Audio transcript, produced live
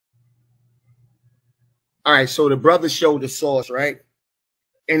All right, so the brother showed the source, right?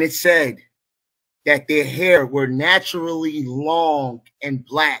 And it said that their hair were naturally long and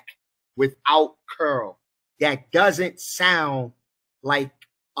black without curl. That doesn't sound like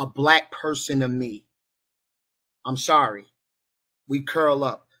a black person to me. I'm sorry. We curl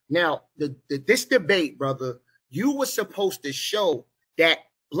up. Now, this debate, brother, you were supposed to show that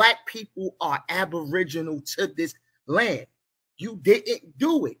black people are aboriginal to this land. You didn't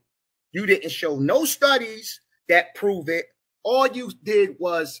do it. You didn't show no studies that prove it. All you did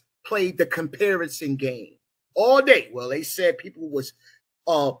was play the comparison game all day. Well, they said people was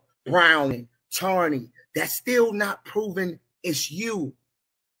brown and tawny. That's still not proving it's you.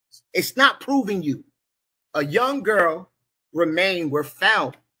 It's not proving you. A young girl remains were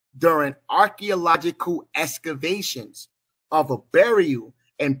found during archaeological excavations of a burial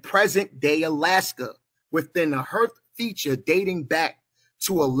in present-day Alaska within a hearth feature dating back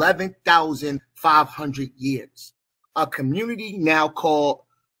to 11,500 years. A community now called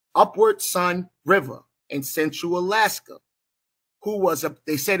Upward Sun River in central Alaska,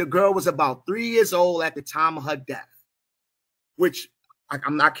 they say the girl was about 3 years old at the time of her death, which I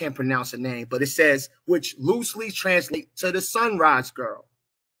can't pronounce her name, but it says, which loosely translates to the Sunrise Girl.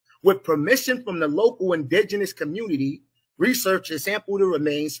 With permission from the local indigenous community, researchers sampled the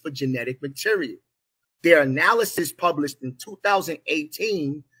remains for genetic material. Their analysis published in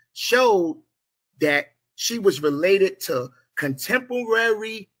 2018 showed that she was related to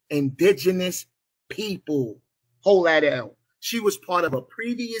contemporary indigenous people. Hold that out. She was part of a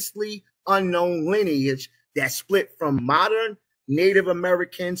previously unknown lineage that split from modern Native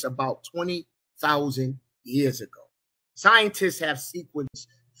Americans about 20,000 years ago. Scientists have sequenced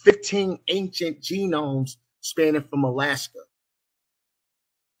 15 ancient genomes spanning from Alaska.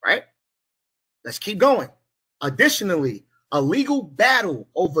 Right? Let's keep going. Additionally, a legal battle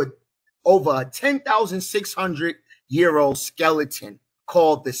over a 10,600-year-old skeleton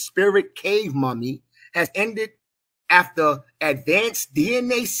called the Spirit Cave Mummy has ended after advanced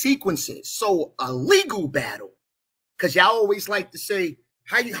DNA sequences. So a legal battle, because y'all always like to say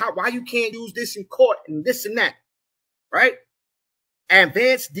why you can't use this in court and this and that, right?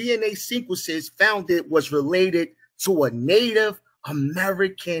 Advanced DNA sequences found it was related to a Native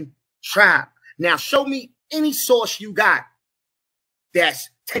American tribe. Now, show me any source you got that's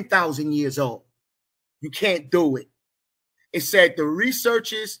 10,000 years old. You can't do it. It said the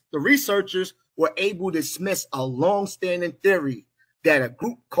researchers were able to dismiss a long-standing theory that a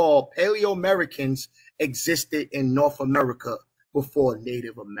group called Paleo-Americans existed in North America before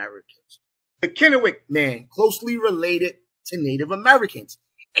Native Americans. The Kennewick man, closely related to Native Americans,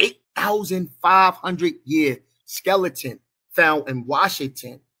 8,500-year skeleton found in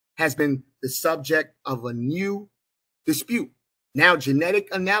Washington has been the subject of a new dispute. Now,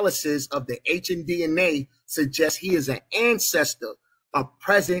 genetic analysis of the ancient DNA suggests he is an ancestor of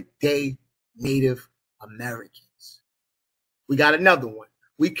present-day Native Americans. We got another one.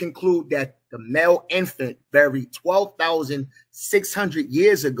 We conclude that the male infant buried 12,600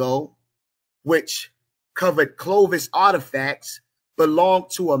 years ago, which covered Clovis artifacts, belonged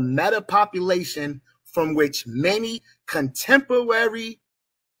to a meta-population from which many contemporary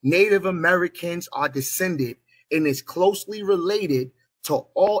Native Americans are descended and is closely related to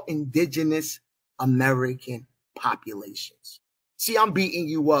all indigenous American populations. See, I'm beating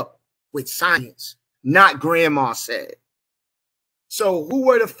you up with science, not grandma said. So who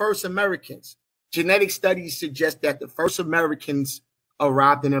were the first Americans? Genetic studies suggest that the first Americans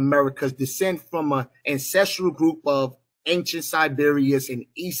arrived in America descend from an ancestral group of ancient Siberians and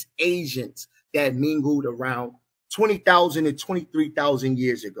East Asians that mingled around 20,000 to 23,000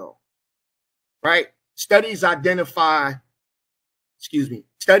 years ago, right? Studies identify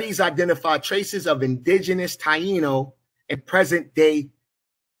traces of indigenous Taino and present-day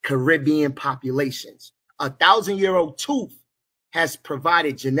Caribbean populations. A 1,000-year-old tooth has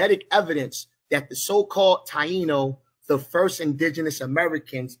provided genetic evidence that the so-called Taino, the first indigenous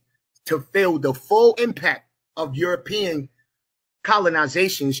Americans to feel the full impact of European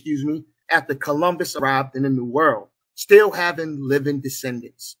colonization, after Columbus arrived in the New World, still having living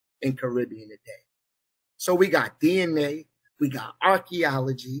descendants in Caribbean today. So we got DNA, we got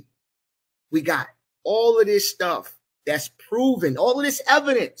archaeology, we got all of this stuff that's proven, all of this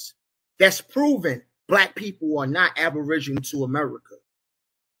evidence that's proven Black people are not Aboriginal to America,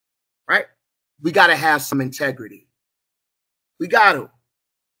 right? We got to have some integrity. We got to.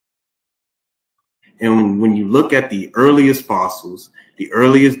 And when you look at the earliest fossils, the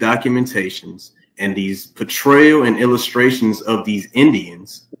earliest documentations, and these portrayal and illustrations of these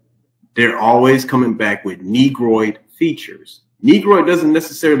Indians, they're always coming back with Negroid features. Negroid doesn't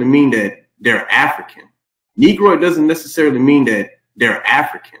necessarily mean that they're African. Negroid doesn't necessarily mean that they're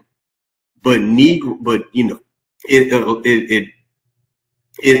African, but Negro, but you know, He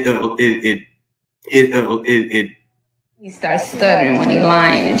starts stuttering when he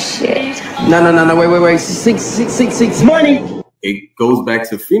lying and shit. No, wait. Six money. It goes back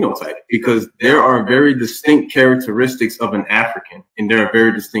to phenotype, because there are very distinct characteristics of an African and there are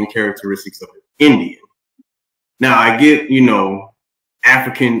very distinct characteristics of an Indian. Now I get, you know,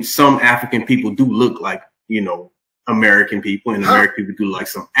 some African people do look like, you know, American people, and American people do like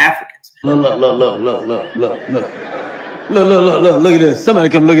some Africans. Look at this. Somebody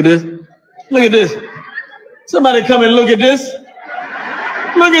come look at this. Look at this. Somebody come and look at this.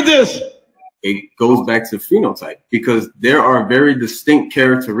 Look at this. It goes back to phenotype, because there are very distinct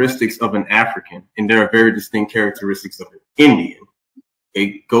characteristics of an African and there are very distinct characteristics of an Indian.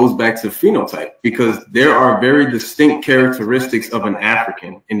 It goes back to phenotype, because there are very distinct characteristics of an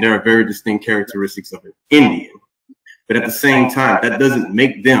African and there are very distinct characteristics of an Indian. But at the same time, that doesn't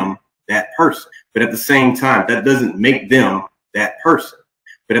make them that person. But at the same time, that doesn't make them that person.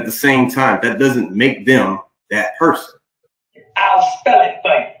 But at the same time, that doesn't make them that person. I'll spell it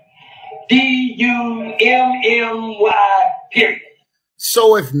for you. D-U-M-M-Y, period.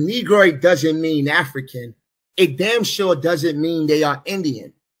 So if Negroid doesn't mean African, it damn sure doesn't mean they are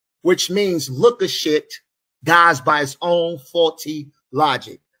Indian, which means look a shit dies by its own faulty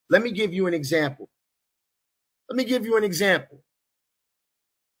logic. Let me give you an example.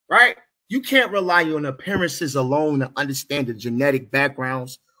 Right? You can't rely on appearances alone to understand the genetic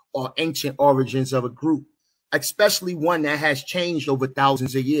backgrounds or ancient origins of a group, especially one that has changed over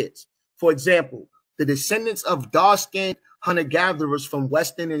thousands of years. For example, the descendants of dark-skinned hunter-gatherers from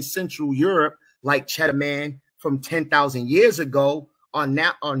Western and Central Europe, like Cheddar Man from 10,000 years ago, are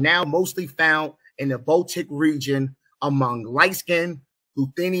now mostly found in the Baltic region among light-skinned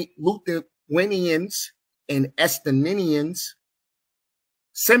Lithuanians and Estonians.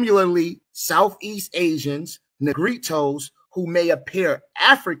 Similarly, Southeast Asians, Negritos, who may appear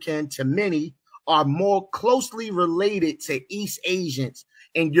African to many, are more closely related to East Asians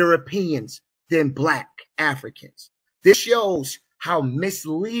and Europeans than Black Africans. This shows how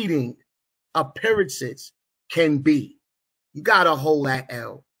misleading appearances can be. You got to hold that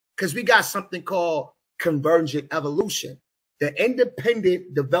L, because we got something called convergent evolution, the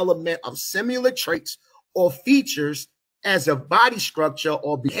independent development of similar traits or features as a body structure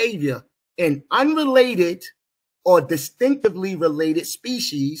or behavior in unrelated or distinctively related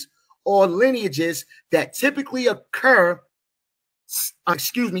species or lineages that typically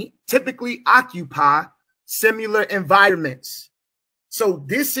occupy similar environments. So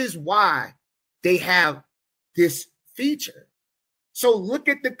this is why they have this feature. So look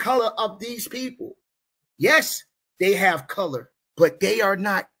at the color of these people. Yes, they have color, but they are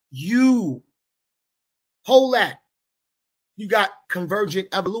not you. Hold that. You got convergent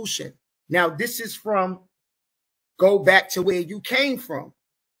evolution. Now, this is go back to where you came from.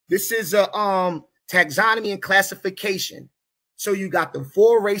 This is a taxonomy and classification. So you got the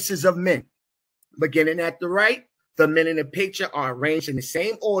 4 races of men. Beginning at the right, the men in the picture are arranged in the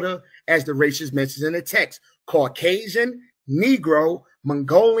same order as the races mentioned in the text: Caucasian, Negro,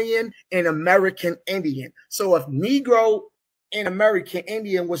 Mongolian, and American Indian. So if Negro and American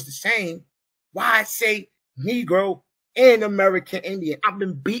Indian was the same, why say Negro and American Indian? I've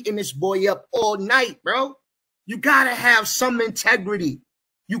been beating this boy up all night, bro. You gotta have some integrity.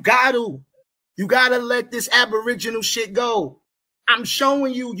 You gotta let this Aboriginal shit go. I'm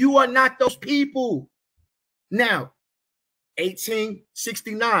showing you, you are not those people. Now,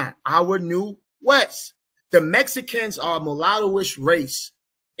 1869, our new West. The Mexicans are a mulatto-ish race,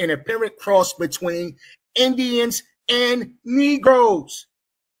 an apparent cross between Indians and Negroes.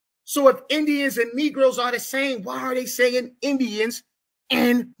 So if Indians and Negroes are the same, why are they saying Indians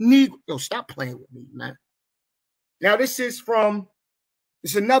and Negroes? Yo, stop playing with me, man. Now, this is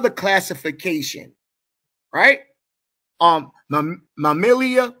another classification, right?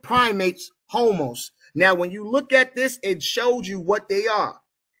 Mammalia primates, homos. Now, when you look at this, it shows you what they are.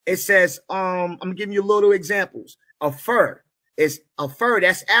 It says, I'm giving you little examples. A fur,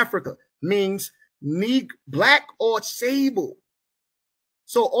 that's Africa, means black or sable.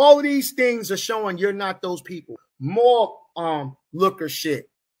 So all of these things are showing you're not those people. More looker shit.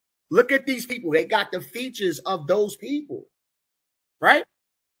 Look at these people. They got the features of those people, right?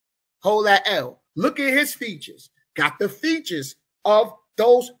 Hold that L. Look at his features. Got the features of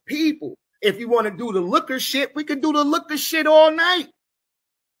those people. If you want to do the looker shit, we can do the looker shit all night.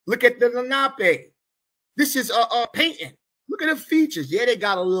 Look at the Lenape. This is a painting. Look at the features. Yeah, they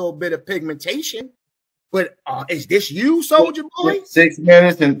got a little bit of pigmentation. But is this you, Soldier Boy? 6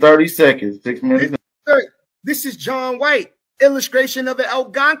 minutes and 30 seconds. 6 minutes. This is John White, illustration of an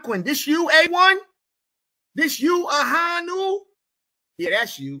Algonquin. This you, A1? This you, Ahanu? Yeah,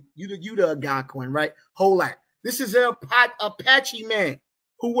 that's you. You the Algonquin, right? Whole lot. This is a Apache man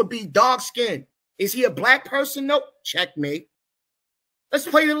who would be dark-skinned. Is he a black person? Nope. Checkmate. Let's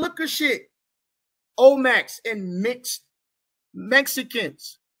play the looker shit. Olmecs and mixed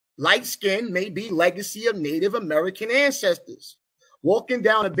Mexicans. Light skin may be legacy of Native American ancestors. Walking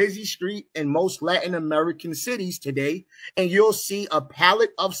down a busy street in most Latin American cities today, and you'll see a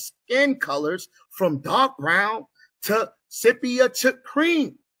palette of skin colors from dark brown to sepia to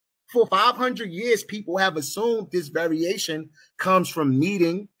cream. For 500 years, people have assumed this variation comes from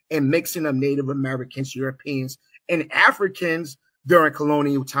meeting and mixing of Native Americans, Europeans, and Africans during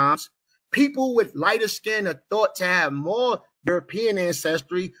colonial times. People with lighter skin are thought to have more European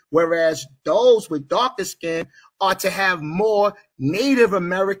ancestry, whereas those with darker skin are to have more Native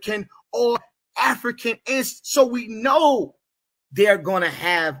American or African ancestry. So we know they're going to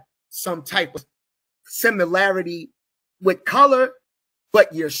have some type of similarity with color,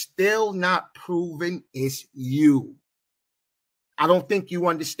 but you're still not proving it's you. I don't think you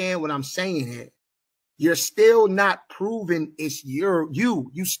understand what I'm saying here. You're still not proving it's you.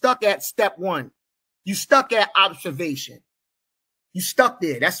 You stuck at step one. You stuck at observation. You stuck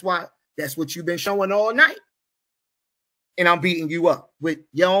there. That's what you've been showing all night. And I'm beating you up with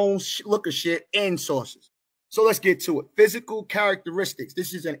your own looker shit and sources. So let's get to it. Physical characteristics.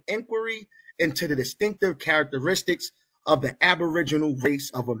 This is an inquiry into the distinctive characteristics of the Aboriginal race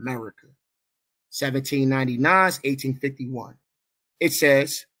of America. 1799, 1851. It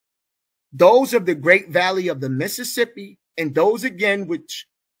says, those of the Great Valley of the Mississippi and those again which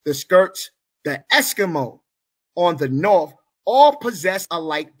the skirts the Eskimo on the north all possess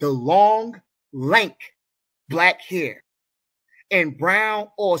alike the long, lank black hair and brown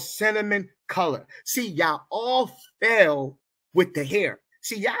or cinnamon color. See, y'all all fell with the hair.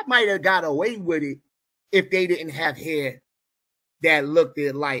 See, y'all might have got away with it if they didn't have hair that looked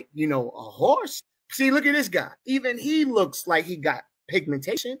like, you know, a horse. See, look at this guy. Even he looks like he got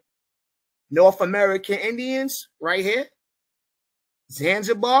pigmentation. North American Indians right here.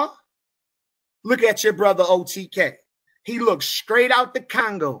 Zanzibar. Look at your brother OTK. He looks straight out the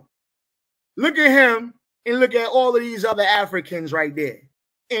Congo. Look at him and look at all of these other Africans right there.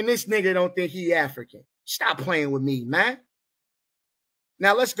 And this nigga don't think he African. Stop playing with me, man.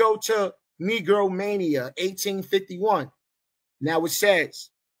 Now let's go to Negro Mania, 1851. Now it says,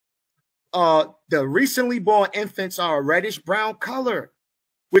 the recently born infants are a reddish brown color,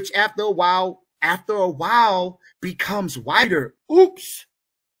 which after a while becomes whiter. Oops.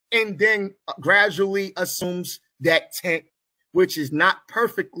 And then gradually assumes that tint, which is not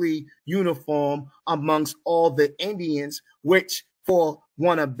perfectly uniform amongst all the Indians, which for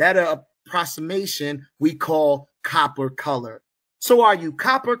want a better approximation, we call copper color. So are you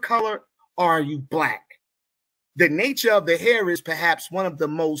copper color or are you black? The nature of the hair is perhaps one of the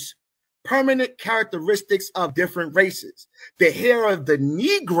most permanent characteristics of different races. The hair of the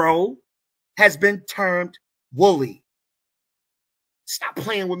Negro has been termed woolly. Stop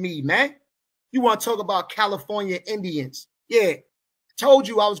playing with me, man. You want to talk about California Indians? Yeah, told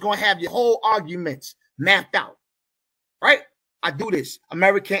you I was going to have your whole arguments mapped out, right? I do this.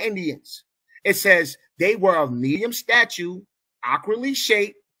 American Indians. It says they were of medium stature, awkwardly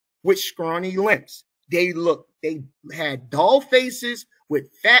shaped, with scrawny limbs. They had dull faces with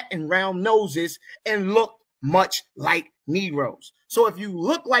fat and round noses and looked much like Negroes. So if you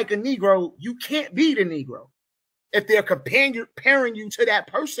look like a Negro, you can't be the Negro. If they're comparing you to that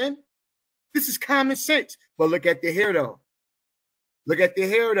person, this is common sense. But look at the hair, though. Look at the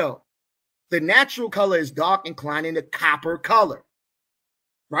hair, though. The natural color is dark, inclining to copper color,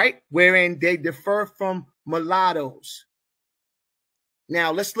 right? Wherein they differ from mulattoes.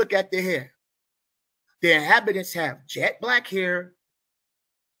 Now, let's look at the hair. The inhabitants have jet black hair,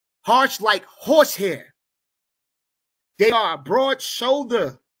 harsh like horsehair. They are broad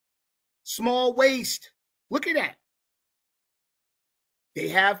shoulder, small waist. Look at that. They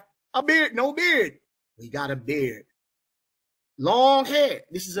have a beard, no beard. We got a beard. Long hair.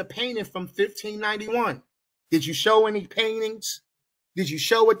 This is a painting from 1591. Did you show any paintings? Did you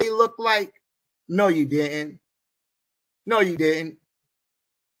show what they look like? No, you didn't. No, you didn't.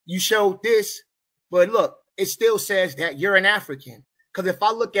 You showed this, but look, it still says that you're an African. Because if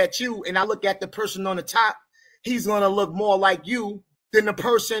I look at you and I look at the person on the top, he's going to look more like you than the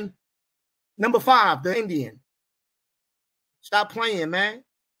person, number 5, the Indian. Stop playing, man,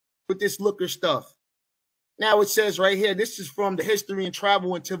 with this looker stuff. Now it says right here, this is from the History and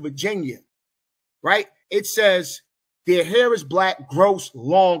Travel into Virginia, right? It says their hair is black, gross,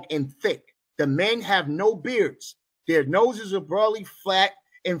 long, and thick. The men have no beards. Their noses are broadly flat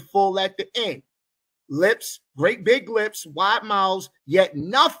and full at the end. Lips, great big lips, wide mouths, yet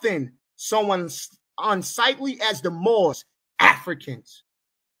nothing so unsightly as the Moors, Africans.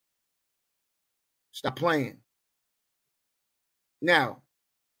 Stop playing. Now,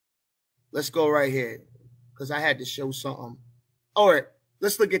 let's go right here because I had to show something. All right,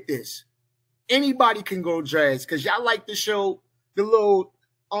 let's look at this. Anybody can grow dreads because y'all like to show the little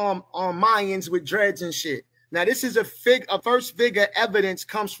Mayans with dreads and shit. Now, this is a first figure evidence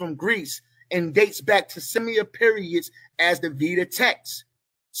comes from Greece and dates back to similar periods as the Veda text.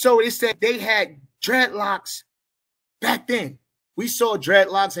 So it said they had dreadlocks back then. We saw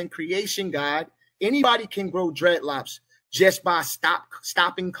dreadlocks in creation, God. Anybody can grow dreadlocks just by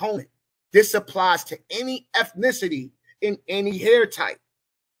stopping combing. This applies to any ethnicity in any hair type.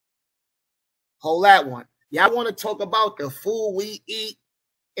 Hold that one. Y'all want to talk about the food we eat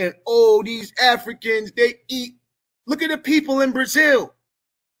and oh, these Africans, they eat. Look at the people in Brazil.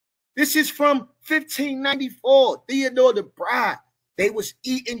 This is from 1594. Theodore the Bride. They was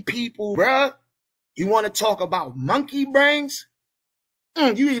eating people, bruh. You want to talk about monkey brains?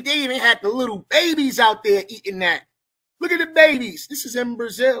 They even had the little babies out there eating that. Look at the babies. This is in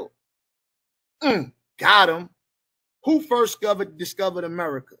Brazil. Got them. Who first discovered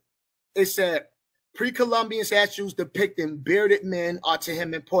America? It said, pre-Columbian statues depicting bearded men are to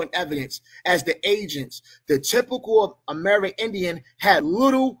him important evidence as the agents. The typical American Indian had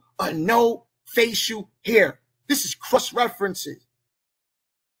little or no facial hair. This is cross-referencing.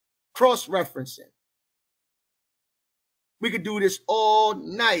 Cross-referencing. We could do this all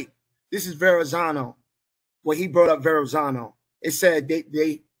night. This is Verrazano. Well, he brought up Verrazano. It said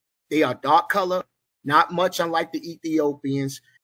they are dark color, not much unlike the Ethiopians,